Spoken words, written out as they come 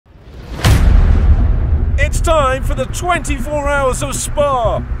It's time for the 24 hours of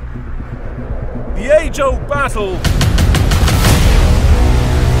Spa. The age-old battle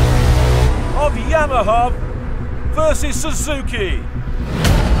of Yamaha versus Suzuki.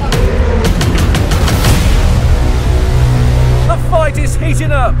 The fight is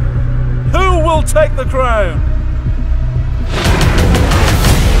heating up. Who will take the crown?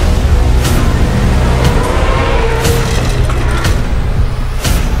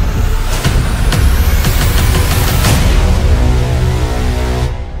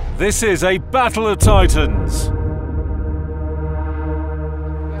 This is a battle of titans.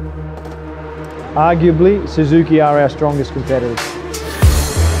 Arguably, Suzuki are our strongest competitors.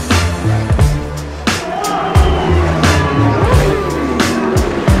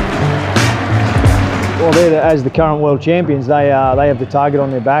 Well, as the current world champions, they have the target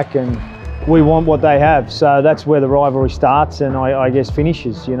on their back, and we want what they have. So that's where the rivalry starts, and I guess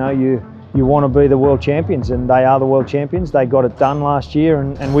finishes. You know, you want to be the world champions, and they are the world champions. They got it done last year,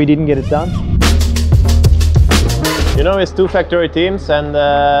 and we didn't get it done. You know, it's two factory teams, and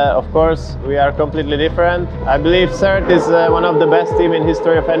of course we are completely different. I believe CERT is one of the best teams in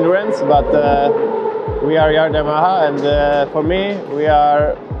history of endurance, but we are Yamaha, and for me, we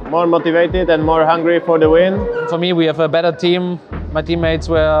are more motivated and more hungry for the win. For me, we have a better team. My teammates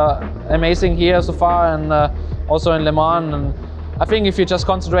were amazing here so far, and also in Le Mans. And I think if you just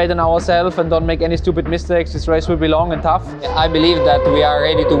concentrate on ourselves and don't make any stupid mistakes, this race will be long and tough. I believe that we are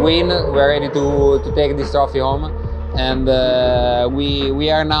ready to win. We are ready to take this trophy home. And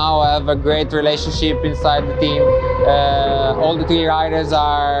we are now have a great relationship inside the team. All the three riders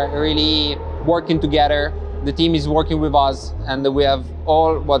are really working together. The team is working with us, and we have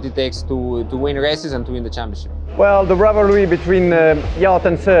all what it takes to win races and to win the championship. Well, the rivalry between Yacht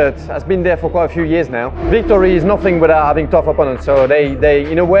and CERT has been there for quite a few years now. Victory is nothing without having tough opponents. So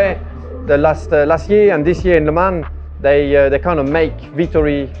they in a way, the last year and this year in Le Mans, they kind of make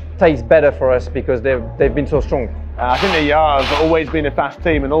victory taste better for us because they've been so strong. I think the Yacht have always been a fast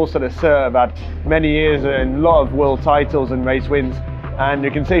team, and also the CERT have had many years and a lot of world titles and race wins. And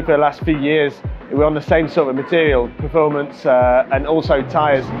you can see for the last few years, we're on the same sort of material, performance and also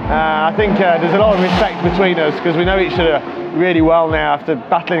tyres. I think there's a lot of respect between us because we know each other really well now after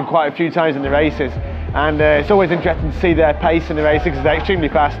battling quite a few times in the races. And it's always interesting to see their pace in the races because they're extremely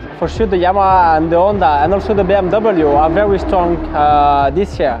fast. For sure the Yamaha and the Honda and also the BMW are very strong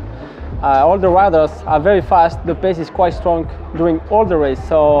this year. All the riders are very fast, the pace is quite strong during all the race.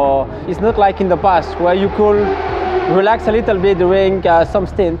 So it's not like in the past where you could relax a little bit during some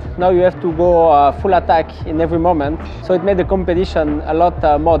stint. Now you have to go full attack in every moment. So it made the competition a lot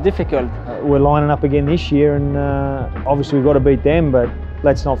more difficult. We're lining up again this year, and obviously we've got to beat them, but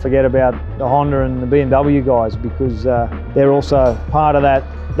let's not forget about the Honda and the BMW guys, because they're also part of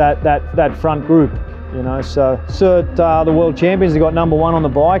that front group. You know, so CERT are the world champions. They've got #1 on the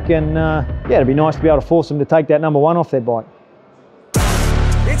bike, and yeah, it'd be nice to be able to force them to take that #1 off their bike.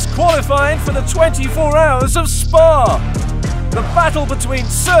 It's qualifying for the 24 hours of Spa. The battle between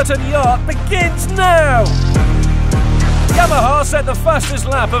CERT and Yacht begins now. Yamaha set the fastest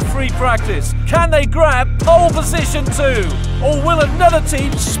lap of free practice. Can they grab pole position too? Or will another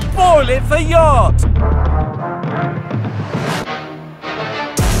team spoil it for Yacht?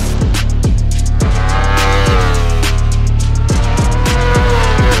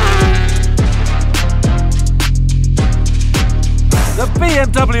 The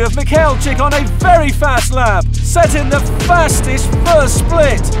BMW of Mikhailchik on a very fast lap, setting the fastest first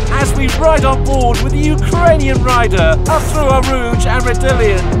split as we ride on board with the Ukrainian rider up through Arouge and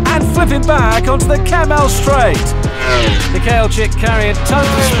Redillion and flipping back onto the Kamel straight. Mikhailchik carrying tons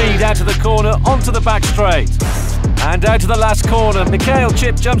of speed out of the corner onto the back straight. And out to the last corner,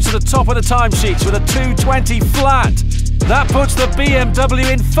 Mikhailchik jumps to the top of the timesheets with a 2:20 flat. That puts the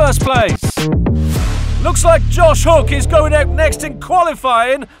BMW in first place. Looks like Josh Hook is going out next in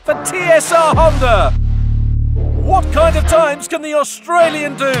qualifying for TSR Honda. What kind of times can the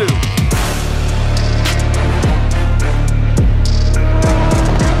Australian do?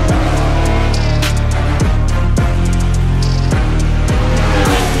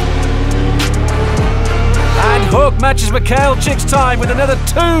 And Hook matches Mikhailchik's time with another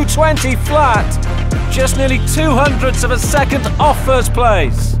 2:20 flat. Just nearly 2/100ths of a second off first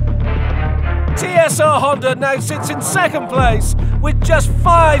place. TSR Honda now sits in second place with just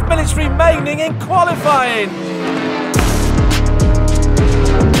 5 minutes remaining in qualifying.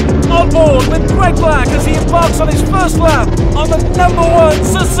 On board with Greg Black as he embarks on his first lap on the #1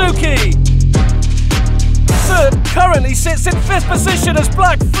 Suzuki. CERT currently sits in 5th position as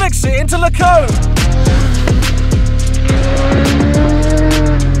Black flicks it into Lacombe.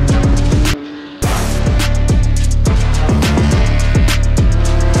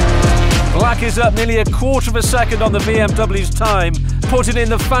 is up nearly a quarter of a second on the BMW's time, putting in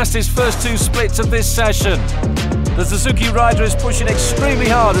the fastest first two splits of this session. The Suzuki rider is pushing extremely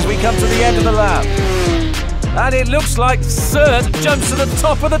hard as we come to the end of the lap. And it looks like Cert jumps to the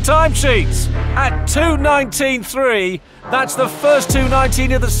top of the timesheets at 2:19.3. That's the first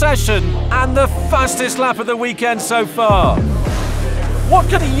 2:19 of the session and the fastest lap of the weekend so far. What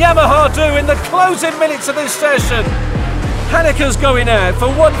can Yamaha do in the closing minutes of this session? Hanneke's going out for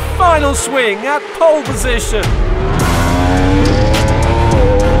one final swing at pole position.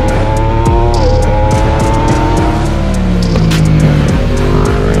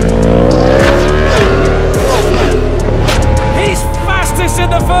 He's fastest in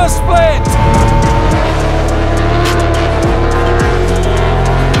the first split.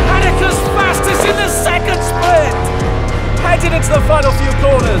 Hanneke's fastest in the second split. Heading into the final few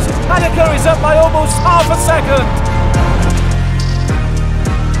corners, Hanneke is up by almost half a second.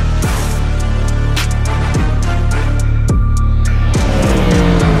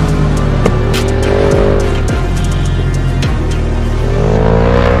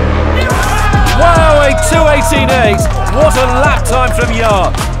 Wow, a 2:18.8. What a lap time from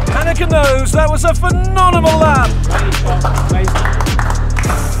Yard. Hanneke knows that was a phenomenal lap.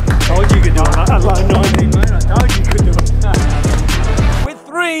 Told you could do it. I love 19, man. I told you could do it. With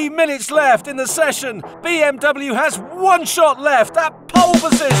 3 minutes left in the session, BMW has one shot left at pole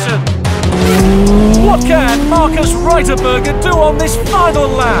position. What can Marcus Reiterberger do on this final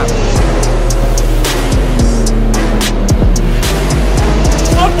lap?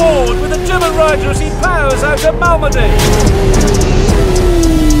 On board with the German rider as he powers out of Malmedy.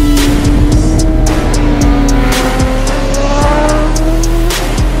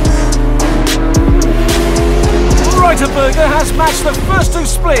 Reiterberger has matched the first two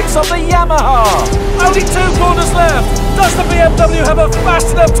splits of the Yamaha. Only 2 corners left. Does the BMW have a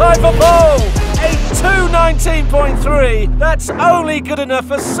fast enough time for pole? A 2:19.3. That's only good enough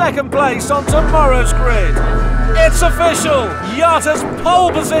for second place on tomorrow's grid. It's official. Yata's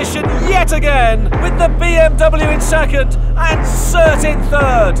pole position yet again, with the BMW in second and Cert in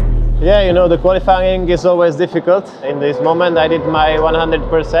third. Yeah, you know, the qualifying is always difficult. In this moment I did my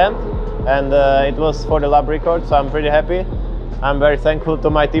 100%. And it was for the lap record, so I'm pretty happy. I'm very thankful to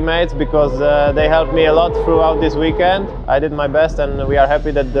my teammates because they helped me a lot throughout this weekend. I did my best and we are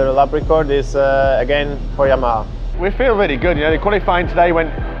happy that the lap record is again for Yamaha. We feel really good, you know, the qualifying today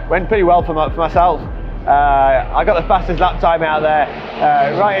went pretty well for myself. I got the fastest lap time out there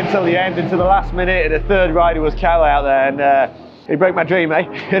right until the end, until the last minute, and the third rider was Cal out there, and he broke my dream, eh?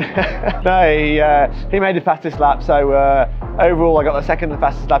 No, he made the fastest lap, so overall I got the second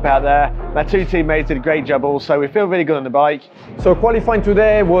fastest lap out there. My 2 teammates did a great job also. We feel really good on the bike. So qualifying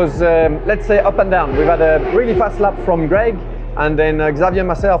today was, let's say, up and down. We've had a really fast lap from Greg, and then Xavier and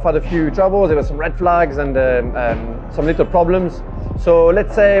myself had a few troubles. There were some red flags and some little problems. So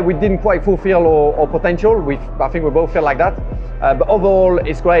let's say we didn't quite fulfill our potential. I think we both feel like that. But overall,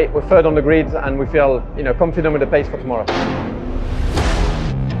 it's great. We're third on the grid, and we feel, you know, confident with the pace for tomorrow.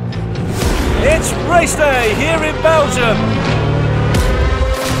 It's race day here in Belgium.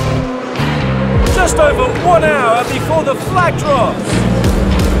 Just over 1 hour before the flag drops.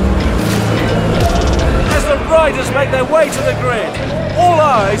 As the riders make their way to the grid, all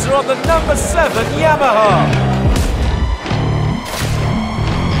eyes are on the number 7 Yamaha.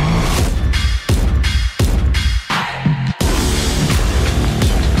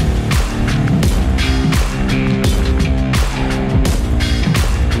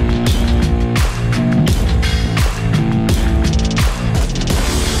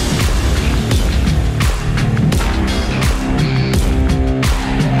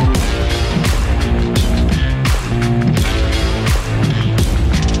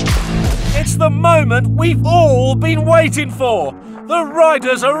 The moment we've all been waiting for. The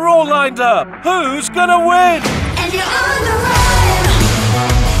riders are all lined up. Who's gonna win? And you're on the run.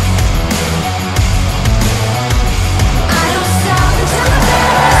 I don't stop until the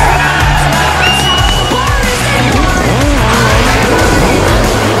finish.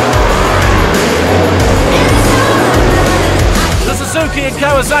 The Suzuki and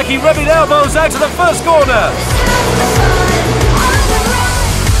Kawasaki rubbing elbows out to the first corner.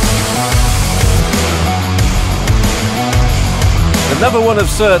 The number 1 of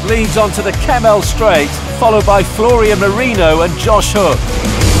Cert leads onto the Camel Straight, followed by Florian Marino and Josh Hook.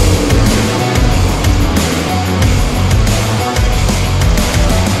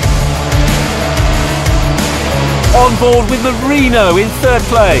 On board with Marino in third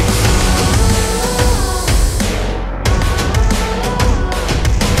place.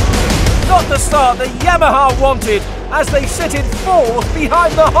 Not the start that Yamaha wanted as they sit in fourth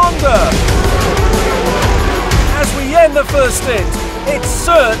behind the Honda. as we end the first stint. It's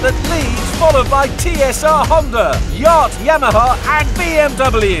Cert that leads, followed by TSR Honda, Yacht, Yamaha and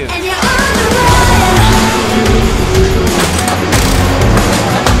BMW. And you're on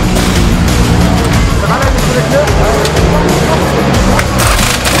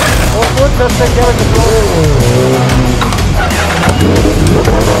the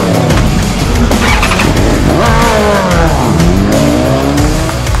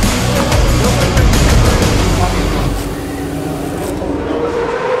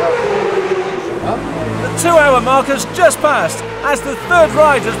The 2-hour mark has just passed as the third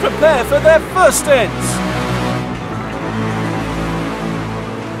riders prepare for their first stints.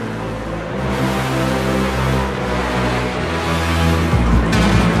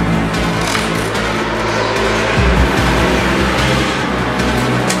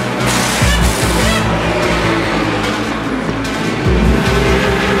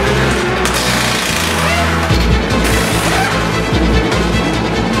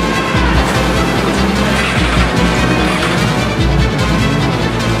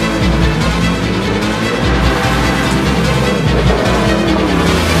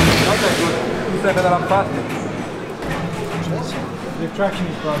 The traction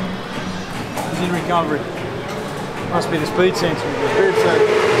is broken. It's in recovery. Must be the speed sensor.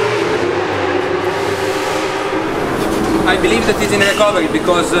 I believe that it's in recovery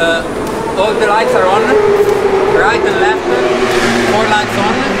because all the lights are on, right and left, 4 lights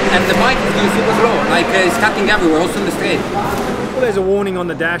on, and the bike is going super slow, like it's cutting everywhere, also in the straight. Well, there's a warning on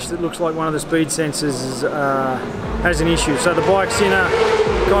the dash that looks like one of the speed sensors has an issue. So the bike's in a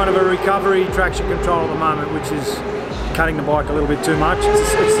kind of a recovery traction control at the moment, which is cutting the bike a little bit too much.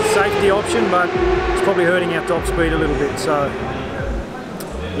 It's a safety option, but it's probably hurting our top speed a little bit. So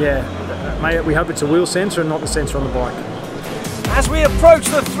yeah, we hope it's a wheel sensor and not the sensor on the bike. As we approach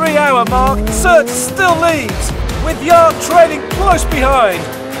the 3-hour mark, Cert still leads, with Yacht trailing close behind,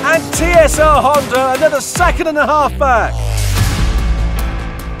 and TSR Honda another 1.5 seconds back.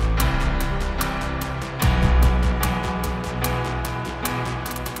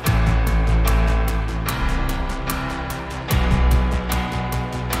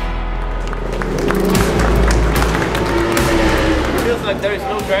 Feels like there is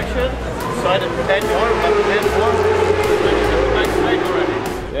no traction, so I didn't pretend more, but then more.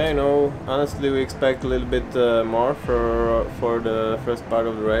 Yeah, you know, honestly we expect a little bit more for the first part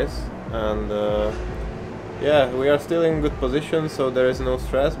of the race, and yeah, we are still in good position, so there is no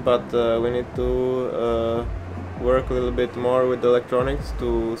stress, but we need to work a little bit more with the electronics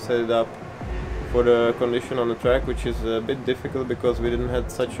to set it up for the condition on the track, which is a bit difficult because we didn't have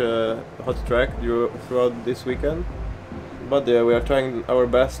such a hot track throughout this weekend. But yeah, we are trying our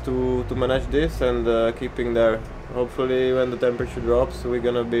best to manage this and keeping there. Hopefully when the temperature drops we're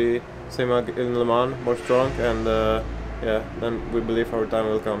gonna be same like in Le Mans, more strong, and yeah, then we believe our time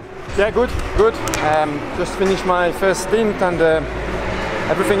will come. Yeah, good. Just finished my first stint and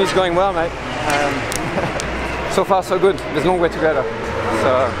everything is going well, mate. So far so good, there's no way to get up.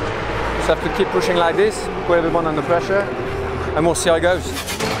 So just have to keep pushing like this, put everyone under pressure, and we'll see how it goes.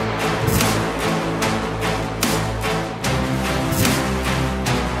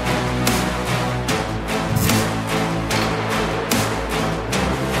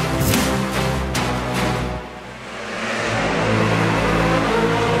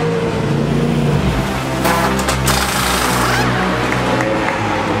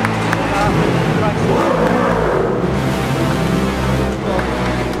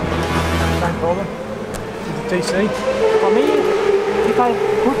 TC? For me, if I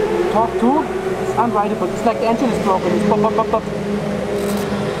put top 2, it's unrideable. It's like the engine is broken. It's pop, pop, pop, pop.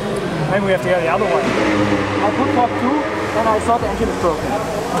 Maybe we have to go the other way. I put top 2 and I saw the engine is broken.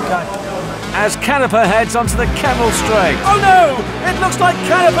 Okay. As Canepa heads onto the Camel Straight. Oh no! It looks like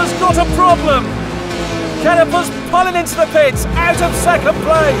Canepa's got a problem! Canepa's pulling into the pits, out of second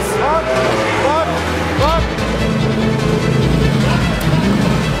place!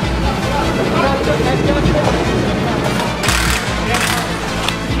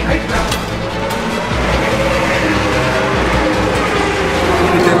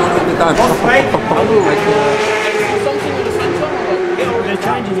 They're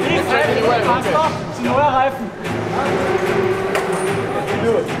changing it. Neuer Reifen.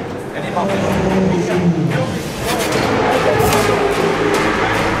 Do it.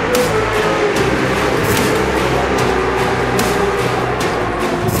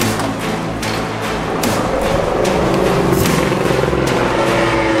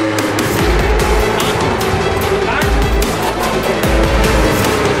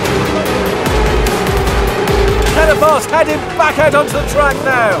 Canepa's heading back out onto the track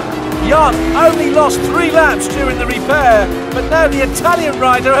now. Yacht only lost 3 laps during the repair, but now the Italian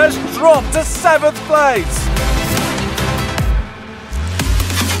rider has dropped to 7th place.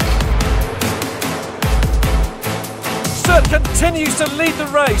 Surt continues to lead the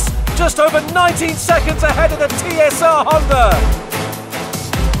race, just over 19 seconds ahead of the TSR Honda.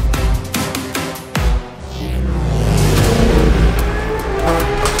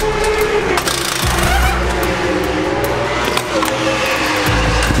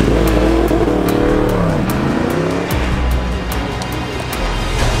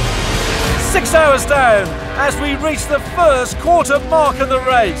 6 hours down as we reach the first quarter mark of the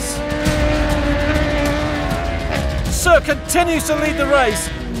race. Surt continues to lead the race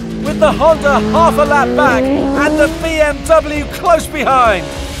with the Honda half a lap back and the BMW close behind.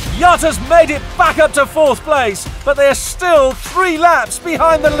 Yacht has made it back up to 4th place, but they're still 3 laps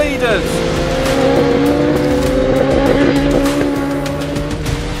behind the leaders.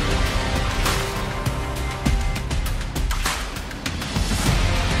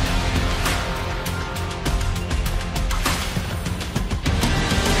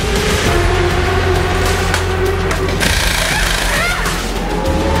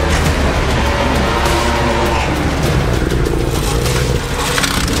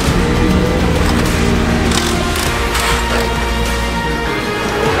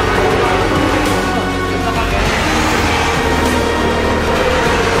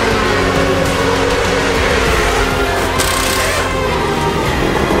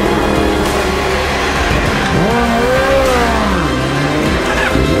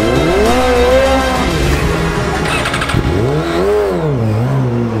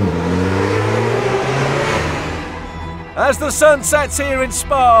 As the sun sets here in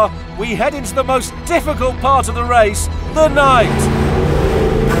Spa, we head into the most difficult part of the race, the night.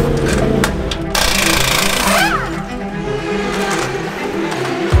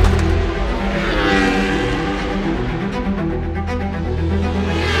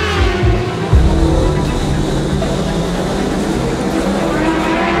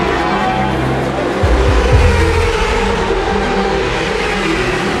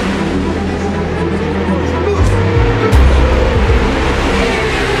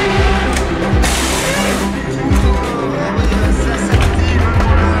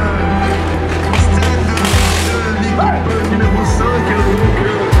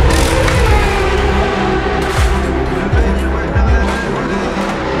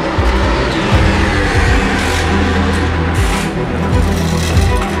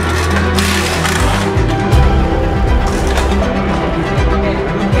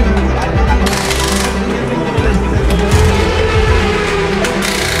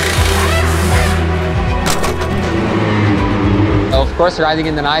 Of course, riding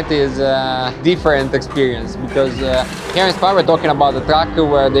in the night is a different experience because here in Spa we're talking about a track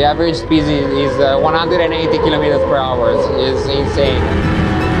where the average speed is 180 kilometers per hour. It's insane.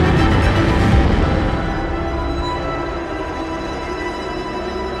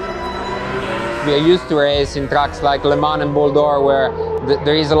 We are used to race in tracks like Le Mans and Bol d'Or where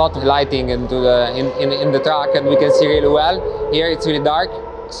there is a lot of lighting into in the track and we can see really well. Here it's really dark,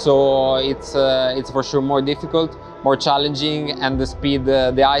 so it's for sure more difficult, more challenging, and the speed,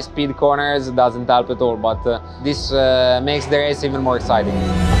 the high speed corners doesn't help at all, but this makes the race even more exciting.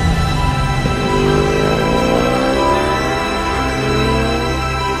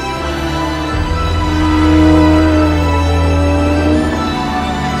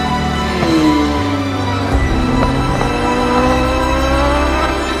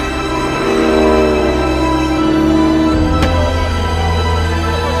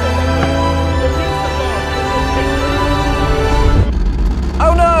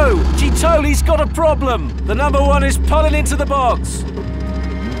 He's got a problem. The number 1 is pulling into the box.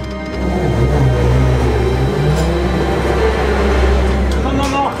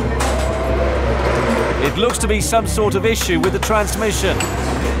 It looks to be some sort of issue with the transmission.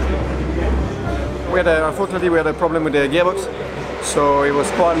 Unfortunately, we had a problem with the gearbox, so it was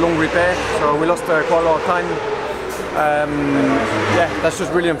quite a long repair. So we lost quite a lot of time. Yeah, that's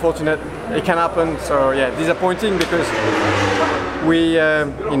just really unfortunate. It can happen. So yeah, disappointing because we,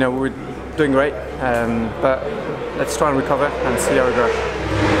 we're doing great, but let's try and recover and see how we go.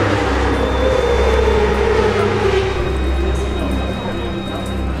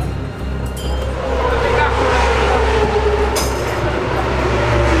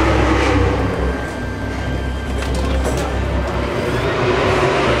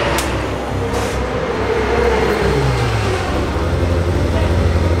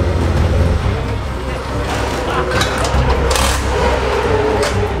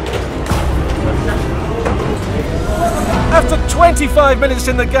 25 minutes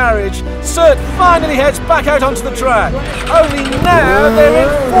in the garage, Sert finally heads back out onto the track. Only now they're in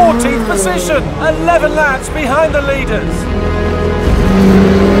 14th position, 11 laps behind the leaders.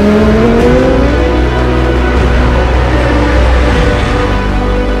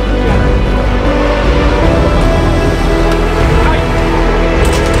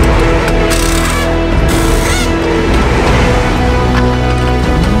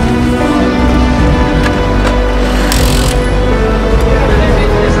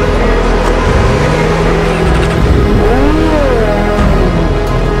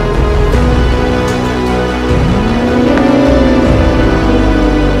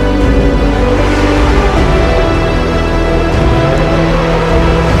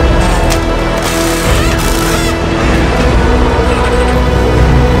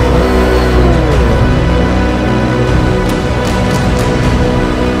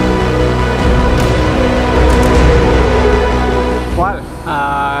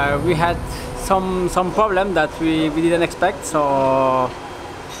 We had some problem that we didn't expect, so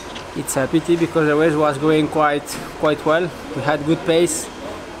it's a pity because the race was going quite well. We had good pace,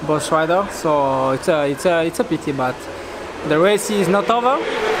 both riders, so it's a pity, but the race is not over.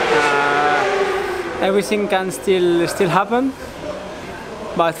 Everything can still happen,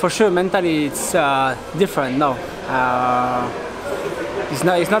 but for sure mentally it's different now. It's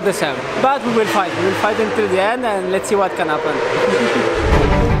not the same, but we will fight. We will fight until the end, and let's see what can happen.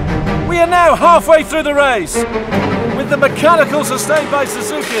 We are now halfway through the race. With the mechanical sustained by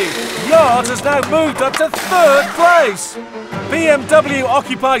Suzuki, Yacht has now moved up to 3rd place. BMW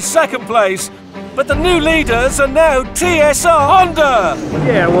occupies 2nd place, but the new leaders are now TSR Honda.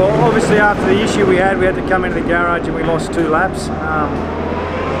 Yeah, well, obviously after the issue we had to come into the garage and we lost 2 laps.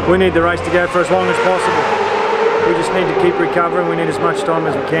 We need the race to go for as long as possible. We just need to keep recovering. We need as much time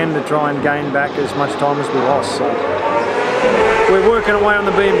as we can to try and gain back as much time as we lost. So we're working away on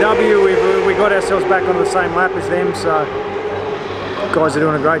the BMW. We got ourselves back on the same lap as them. So guys are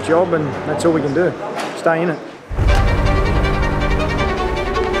doing a great job, and that's all we can do. Stay in it.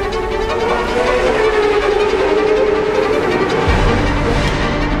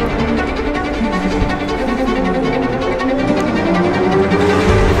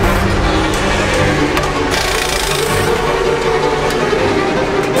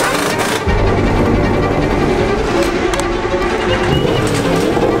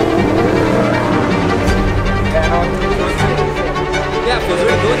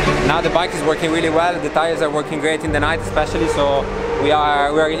 Now the bike is working really well, the tires are working great in the night especially, so we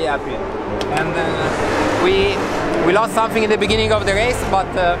are really happy. And we lost something in the beginning of the race, but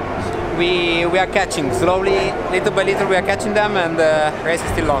we are catching slowly, little by little we are catching them, and the race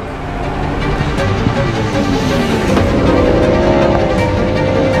is still long.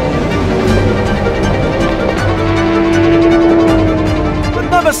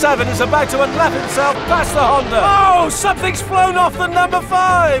 Number 7 is about to unlap himself past the Honda. Oh, something's flown off the number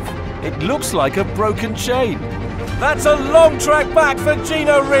 5. It looks like a broken chain. That's a long track back for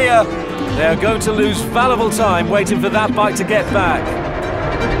Gino Ria. They're going to lose valuable time waiting for that bike to get back.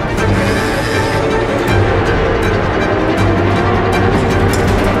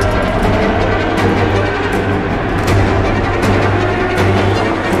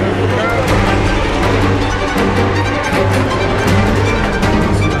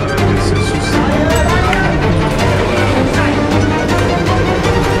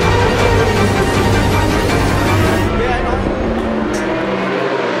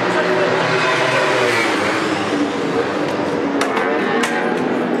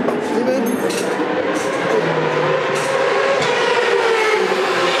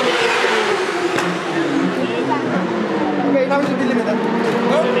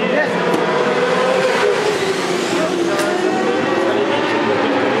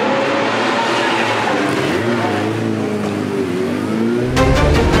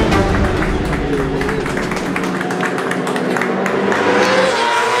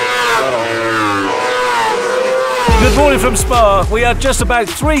 Good morning from Spa. We are just about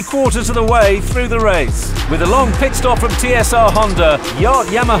 3/4 of the way through the race. With a long pit stop from TSR Honda, Yacht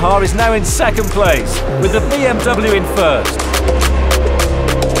Yamaha is now in 2nd place, with the BMW in 1st.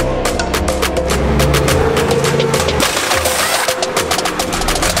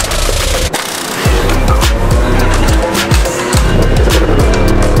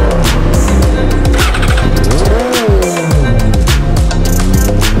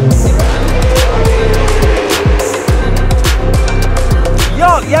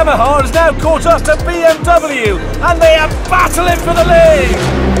 Yamaha has now caught up to BMW, and they are battling for the lead.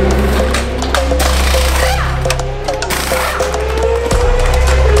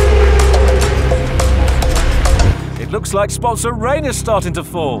 It looks like spots of rain is starting to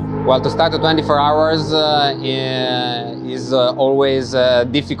fall. Well, to start the 24 hours is always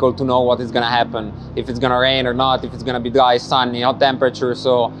difficult to know what is going to happen, if it's going to rain or not, if it's going to be dry, sunny, hot temperature.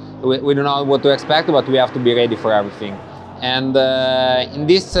 So we don't know what to expect, but we have to be ready for everything. And in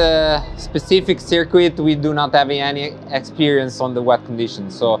this specific circuit, we do not have any experience on the wet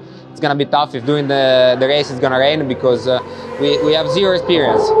conditions. So it's going to be tough if during the race it's going to rain, because we have zero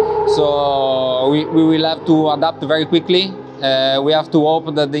experience. So we will have to adapt very quickly. We have to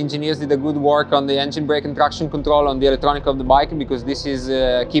hope that the engineers did a good work on the engine brake and traction control on the electronic of the bike, because this is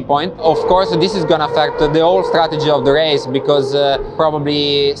a key point. Of course, this is going to affect the whole strategy of the race, because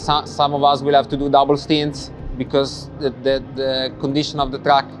probably some of us will have to do double stints, because the condition of the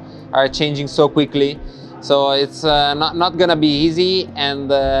track are changing so quickly. So it's not going to be easy, and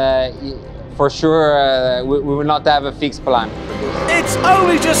for sure we will not have a fixed plan. It's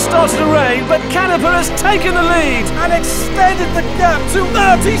only just started to rain, but Canepa has taken the lead and extended the gap to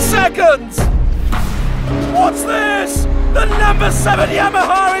 30 seconds. What's this? The number 7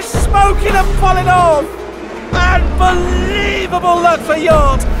 Yamaha is smoking and falling off. Unbelievable luck for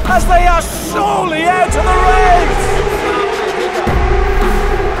Yacht, as they are surely out of the race.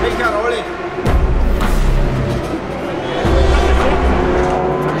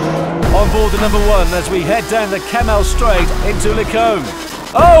 On board the number 1 as we head down the Kemmel Straight into Licombe.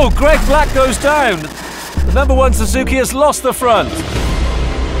 Oh, Greg Black goes down. The number 1 Suzuki has lost the front.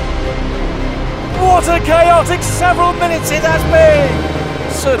 What a chaotic several minutes it has been.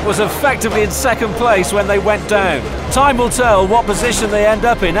 Surt was effectively in second place when they went down. Time will tell what position they end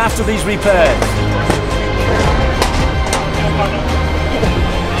up in after these repairs.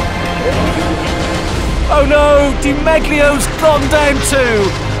 Oh no, Di Meglio's gone down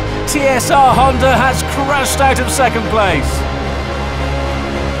too. TSR Honda has crashed out of second place.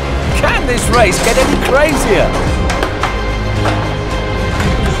 Can this race get any crazier?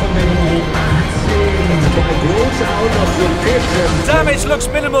 Damage looks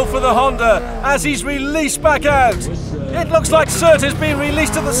minimal for the Honda as he's released back out. It looks like Surt is being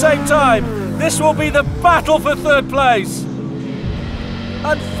released at the same time. This will be the battle for third place.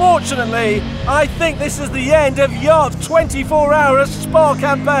 Unfortunately, I think this is the end of Yacht's 24-hour Spa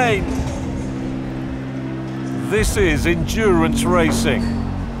campaign. This is endurance racing.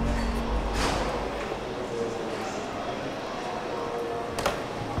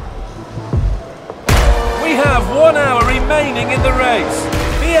 We have 1 hour remaining in the race.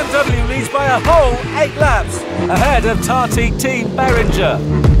 BMW leads by a whole 8 laps, ahead of Tati Team Beringer.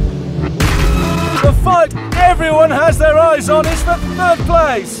 The fight everyone has their eyes on is for third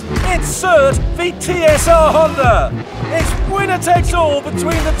place. It's Surt v TSR Honda. It's winner takes all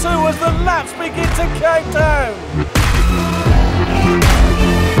between the two as the laps begin to count down.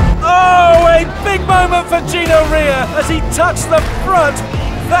 Oh, a big moment for Gino Rea as he touched the front.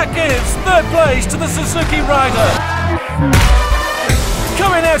 That gives third place to the Suzuki rider.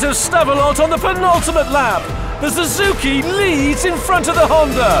 Coming out of Stavelot on the penultimate lap, the Suzuki leads in front of the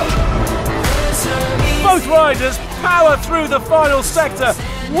Honda. Both riders power through the final sector,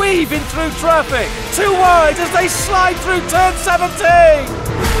 weaving through traffic. Too wide as they slide through turn 17.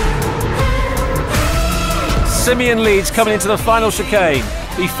 Simeon leads coming into the final chicane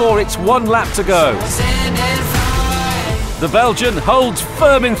before it's 1 lap to go. The Belgian holds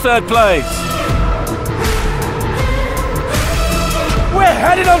firm in third place. We're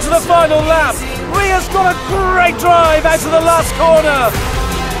heading on to the final lap. Rea's got a great drive out of the last corner.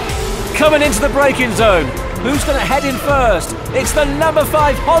 Coming into the braking zone, who's going to head in first? It's the number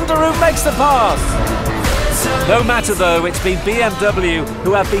 5 Honda who makes the pass. No matter though, it's been BMW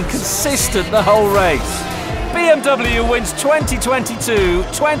who have been consistent the whole race. BMW wins 2022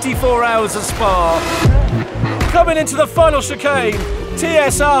 24 hours of Spa. Coming into the final chicane,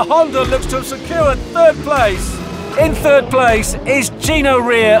 TSR Honda looks to have secured third place. In third place is Gino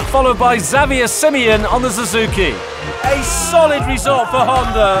Rea, followed by Xavier Simeon on the Suzuki. A solid result for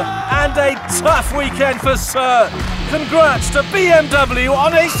Honda and a tough weekend for Surt. Congrats to BMW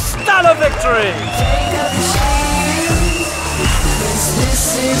on a stellar victory.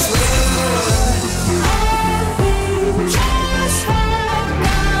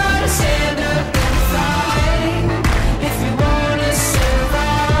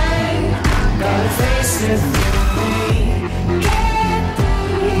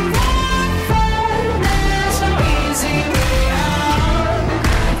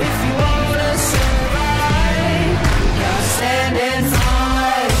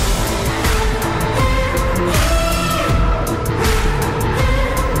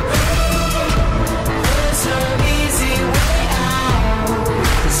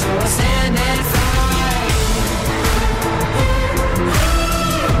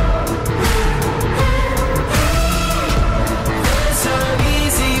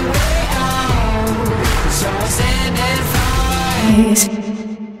 and fight.